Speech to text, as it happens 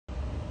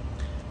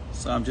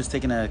So I'm just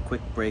taking a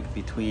quick break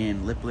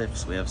between lip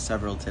lifts. We have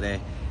several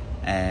today,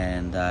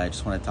 and I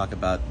just want to talk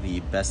about the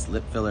best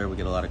lip filler. We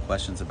get a lot of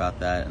questions about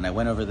that, and I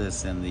went over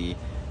this in the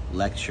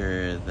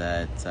lecture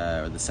that,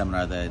 or the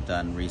seminar that I've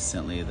done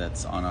recently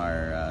that's on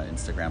our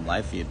Instagram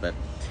live feed, but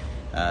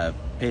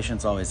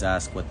patients always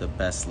ask what the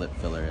best lip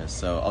filler is.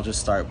 So I'll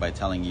just start by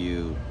telling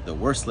you the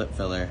worst lip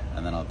filler,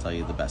 and then I'll tell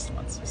you the best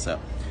ones.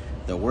 So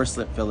the worst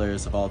lip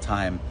fillers of all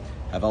time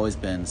have always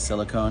been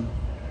silicone,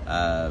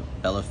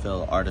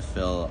 Bellafill,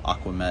 Artefill,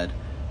 Aquamed,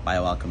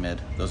 Bioalchemid.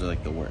 Those are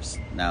like the worst.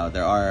 Now,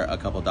 there are a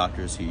couple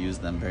doctors who use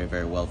them very,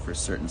 very well for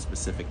certain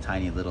specific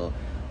tiny little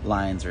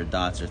lines or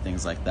dots or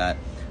things like that.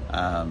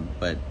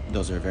 But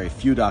those are very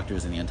few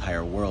doctors in the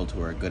entire world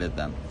who are good at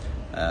them.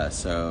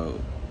 So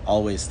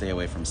always stay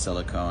away from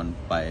silicone.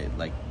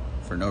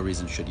 For no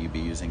reason should you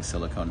be using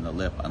silicone in the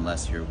lip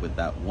unless you're with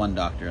that one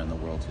doctor in the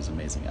world who's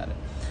amazing at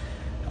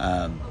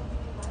it.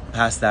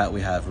 Past that,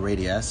 we have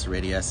Radiesse.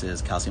 Radiesse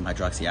is calcium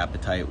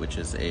hydroxyapatite, which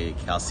is a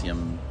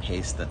calcium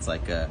paste that's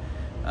like a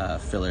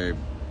filler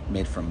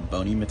made from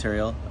bony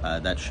material.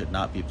 That should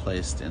not be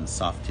placed in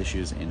soft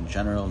tissues in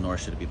general, nor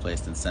should it be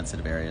placed in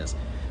sensitive areas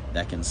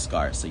that can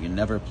scar. So you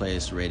never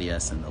place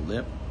Radiesse in the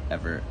lip,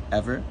 ever,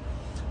 ever.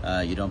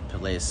 You don't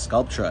place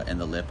Sculptra in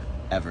the lip,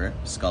 ever.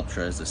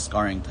 Sculptra is a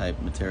scarring type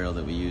material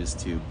that we use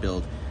to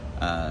build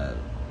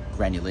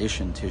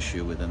granulation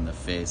tissue within the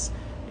face.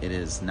 It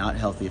is not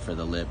healthy for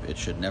the lip. It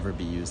should never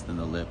be used in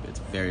the lip. It's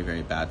very,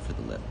 very bad for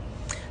the lip.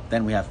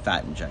 Then we have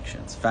fat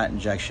injections. Fat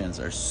injections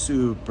are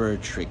super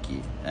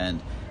tricky,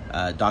 and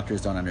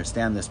doctors don't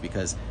understand this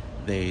because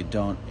they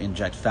don't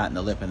inject fat in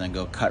the lip and then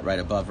go cut right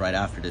above, right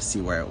after to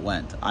see where it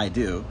went. I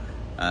do,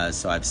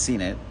 so I've seen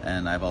it,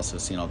 and I've also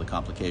seen all the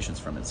complications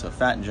from it. So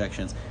fat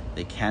injections,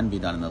 they can be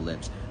done in the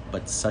lips,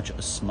 but such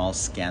a small,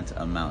 scant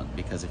amount,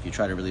 because if you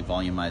try to really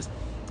volumize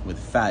with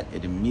fat,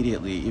 it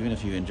immediately, even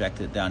if you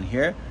inject it down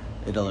here,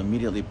 it'll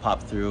immediately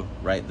pop through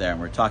right there.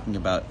 And we're talking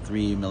about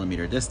 3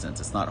 millimeter distance.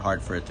 It's not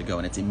hard for it to go,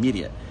 and it's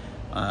immediate.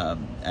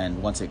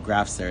 And once it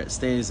grafts there, it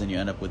stays, and you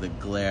end up with a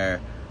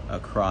glare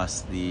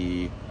across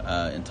the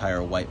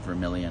entire white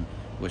vermilion,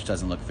 which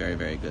doesn't look very,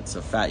 very good. So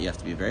fat you have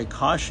to be very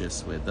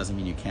cautious with. Doesn't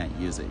mean you can't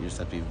use it. You just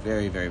have to be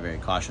very, very, very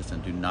cautious,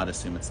 and do not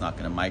assume it's not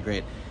going to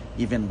migrate.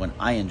 Even when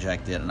I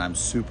inject it, and I'm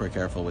super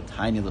careful with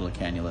tiny little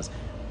cannulas,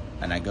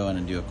 and I go in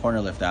and do a corner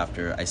lift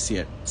after, I see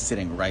it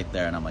sitting right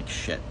there, and I'm like,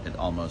 shit, it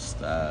almost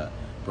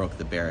broke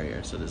the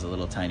barrier. So there's a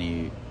little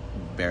tiny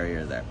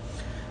barrier there.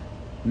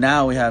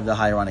 Now we have the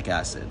hyaluronic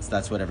acids.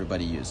 That's what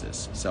everybody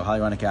uses. So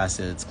hyaluronic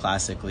acids,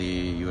 classically,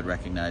 you would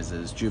recognize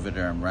as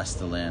Juvederm,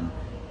 Restylane,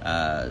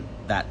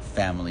 that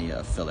family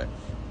of filler.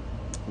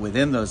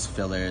 Within those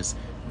fillers,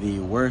 the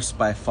worst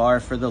by far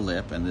for the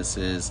lip, and this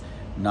is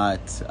not,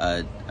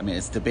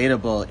 it's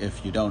debatable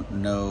if you don't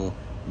know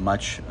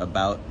much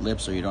about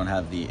lips or you don't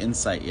have the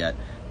insight yet,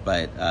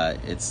 but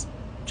it's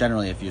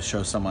generally, if you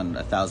show someone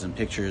 1,000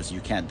 pictures,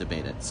 you can't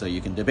debate it. So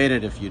you can debate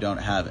it if you don't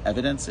have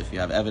evidence. If you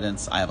have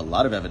evidence, I have a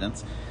lot of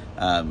evidence,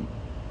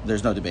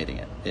 there's no debating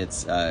it.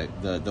 It's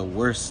the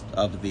worst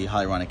of the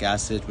hyaluronic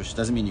acid, which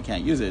doesn't mean you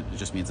can't use it, it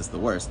just means it's the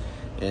worst,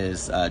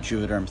 is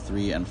Juvederm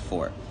 3 and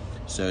 4.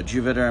 So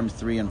Juvederm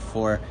 3 and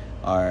 4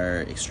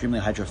 are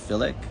extremely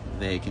hydrophilic.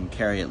 They can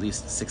carry at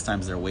least 6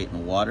 times their weight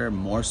in water,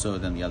 more so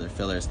than the other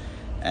fillers,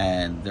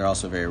 and they're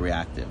also very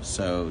reactive.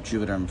 So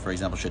Juvederm, for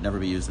example, should never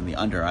be used in the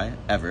under eye,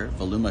 ever.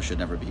 Voluma should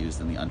never be used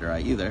in the under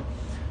eye either.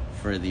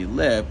 For the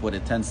lip, what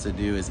it tends to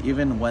do is,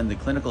 even when the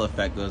clinical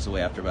effect goes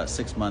away after about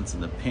 6 months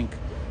in the pink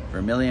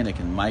vermilion, it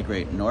can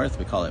migrate north.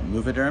 We call it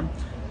Juvederm,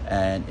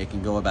 and it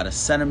can go about 1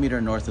 centimeter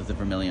north of the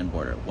vermilion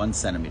border. 1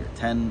 centimeter,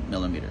 10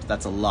 millimeters.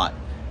 That's a lot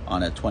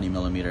on a 20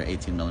 millimeter,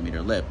 18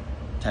 millimeter lip.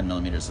 10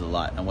 millimeters is a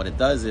lot. And what it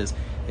does is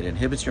it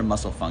inhibits your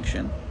muscle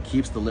function,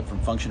 keeps the lip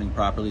from functioning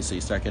properly, so you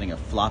start getting a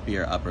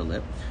floppier upper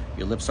lip.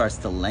 Your lip starts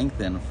to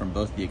lengthen from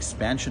both the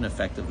expansion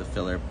effect of the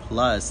filler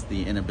plus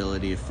the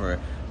inability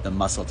for the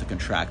muscle to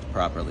contract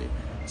properly.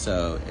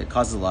 So it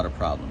causes a lot of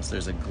problems.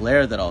 There's a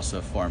glare that also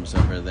forms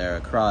over there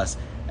across,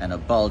 and a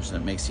bulge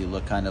that makes you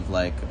look kind of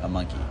like a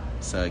monkey.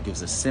 So it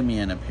gives a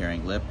simian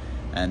appearing lip,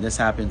 and this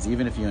happens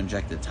even if you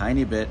inject a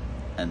tiny bit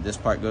and this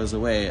part goes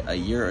away. A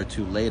year or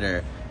two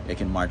later, it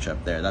can march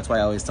up there. That's why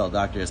I always tell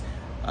doctors,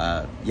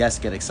 yes,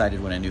 get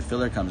excited when a new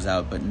filler comes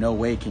out, but no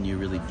way can you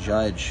really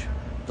judge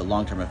the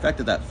long-term effect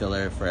of that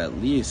filler for at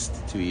least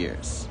 2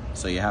 years.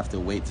 So you have to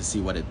wait to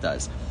see what it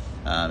does.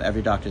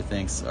 Every doctor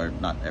thinks, or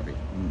not every,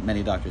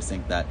 many doctors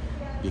think that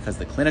because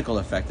the clinical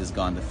effect is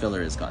gone, the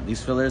filler is gone.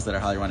 These fillers that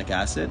are hyaluronic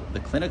acid, the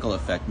clinical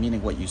effect,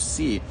 meaning what you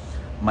see,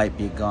 might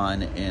be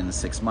gone in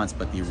 6 months,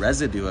 but the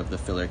residue of the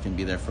filler can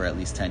be there for at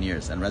least 10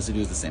 years. And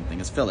residue is the same thing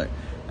as filler.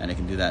 And it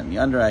can do that in the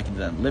under eye, it can do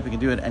that in the lip, it can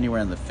do it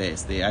anywhere in the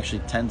face. They actually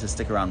tend to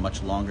stick around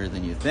much longer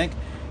than you think,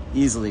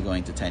 easily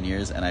going to 10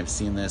 years. And I've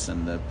seen this,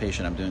 and the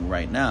patient I'm doing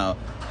right now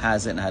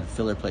has it and had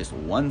filler placed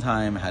one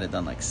time, had it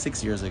done like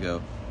 6 years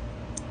ago.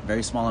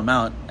 Very small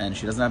amount, and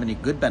she doesn't have any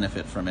good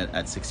benefit from it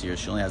at 6 years.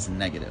 She only has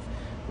negative,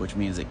 which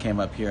means it came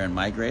up here and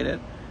migrated.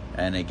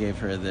 and it gave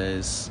her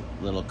this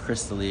little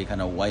crystally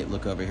kind of white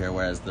look over here,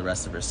 whereas the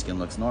rest of her skin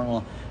looks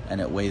normal,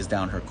 and it weighs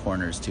down her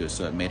corners too,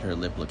 so it made her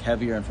lip look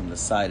heavier, and from the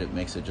side it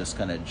makes it just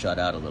kind of jut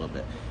out a little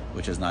bit,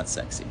 which is not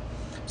sexy.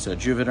 So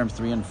Juvederm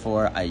 3 and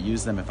 4, I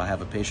use them if I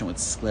have a patient with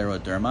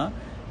scleroderma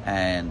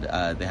and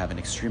they have an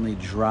extremely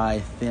dry,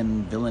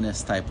 thin,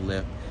 villainous type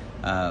lip,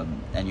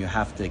 and you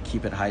have to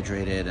keep it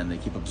hydrated and they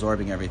keep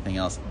absorbing everything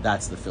else.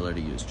 That's the filler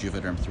to use.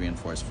 Juvederm 3 and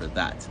 4 is for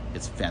that.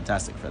 It's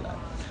fantastic for that.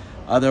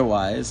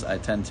 Otherwise, I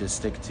tend to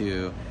stick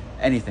to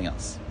anything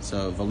else.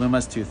 So Voluma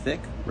is too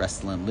thick,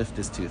 Restylane Lift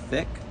is too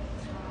thick.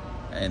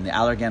 In the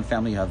Allergan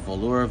family, you have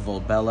Volure,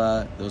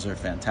 Volbella. Those are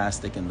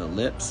fantastic in the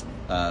lips.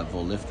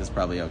 Vollift is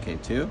probably okay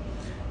too.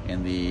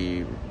 In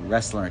the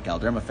Restylane or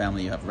Galderma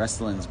family, you have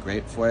Restylane,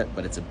 great for it,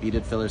 but it's a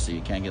beaded filler, so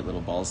you can get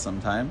little balls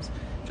sometimes,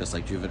 just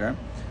like Juvederm.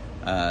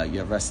 You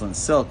have Restylane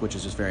Silk, which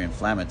is just very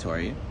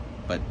inflammatory,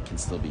 but can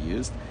still be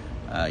used.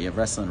 You have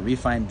Restylane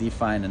Refine,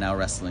 Define, and now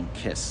Restylane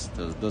Kiss.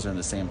 Those are in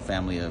the same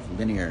family of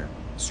linear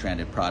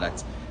stranded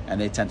products, and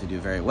they tend to do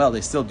very well.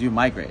 They still do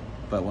migrate,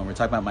 but when we're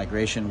talking about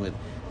migration with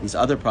these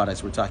other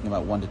products, we're talking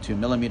about 1 to 2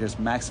 millimeters,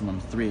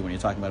 maximum 3. When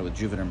you're talking about it with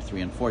Juvederm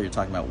 3 and 4, you're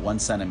talking about 1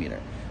 centimeter.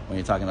 When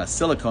you're talking about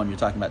silicone, you're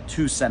talking about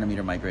 2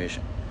 centimeter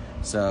migration.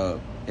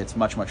 So it's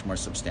much, much more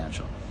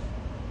substantial.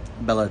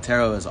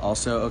 Belotero is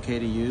also okay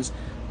to use.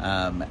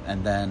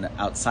 And then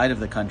outside of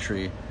the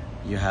country,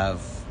 you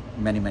have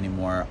many, many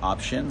more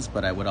options,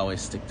 but I would always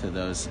stick to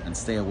those and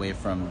stay away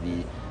from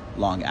the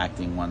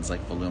long-acting ones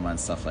like Voluma and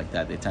stuff like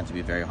that. They tend to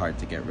be very hard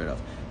to get rid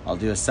of. I'll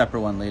do a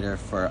separate one later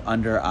for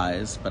under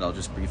eyes, but I'll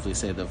just briefly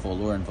say the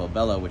Volure and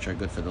Volbella, which are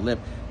good for the lip,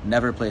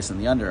 never place in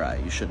the under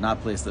eye. You should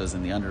not place those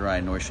in the under eye,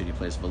 nor should you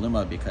place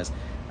Voluma, because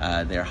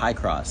they're high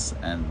cross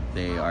and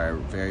they are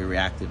very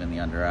reactive in the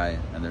under eye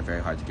and they're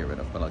very hard to get rid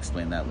of, but I'll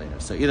explain that later.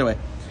 So either way,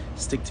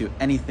 stick to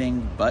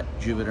anything but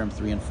Juvederm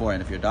 3 and 4.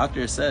 And if your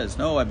doctor says,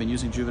 no, I've been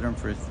using Juvederm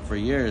for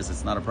years,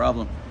 it's not a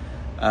problem,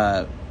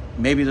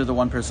 maybe they're the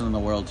one person in the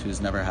world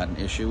who's never had an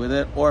issue with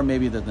it, or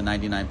maybe they're the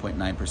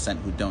 99.9%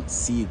 who don't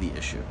see the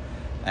issue.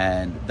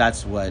 And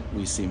that's what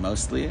we see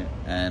mostly.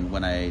 And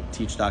when I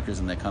teach doctors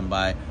and they come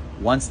by,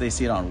 once they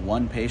see it on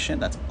one patient,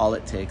 that's all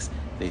it takes.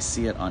 They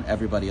see it on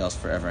everybody else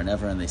forever and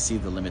ever, and they see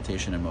the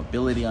limitation in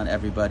mobility on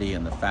everybody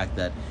and the fact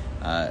that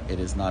it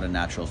is not a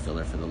natural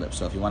filler for the lip.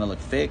 So if you want to look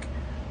fake,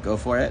 go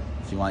for it.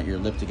 If you want your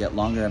lip to get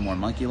longer and more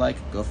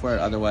monkey-like, go for it.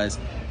 Otherwise,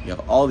 you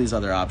have all these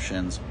other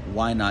options.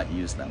 Why not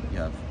use them? You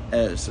have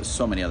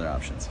so many other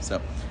options.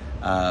 So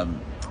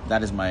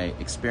that is my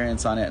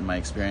experience on it, and my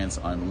experience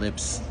on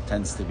lips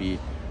tends to be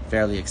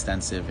fairly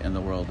extensive in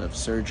the world of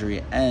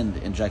surgery and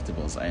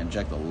injectables. I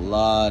inject a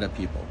lot of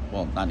people.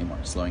 Well, not anymore,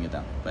 slowing it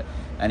down. But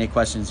any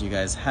questions you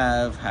guys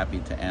have, happy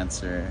to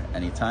answer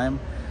anytime.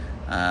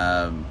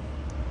 I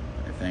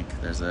think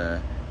there's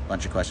a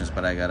bunch of questions,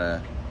 but I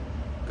gotta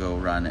go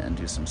run and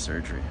do some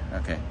surgery.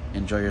 Okay,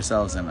 enjoy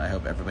yourselves, and I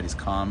hope everybody's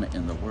calm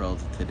in the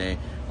world today.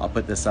 I'll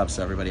put this up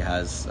so everybody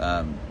has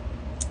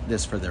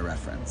this for their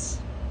reference.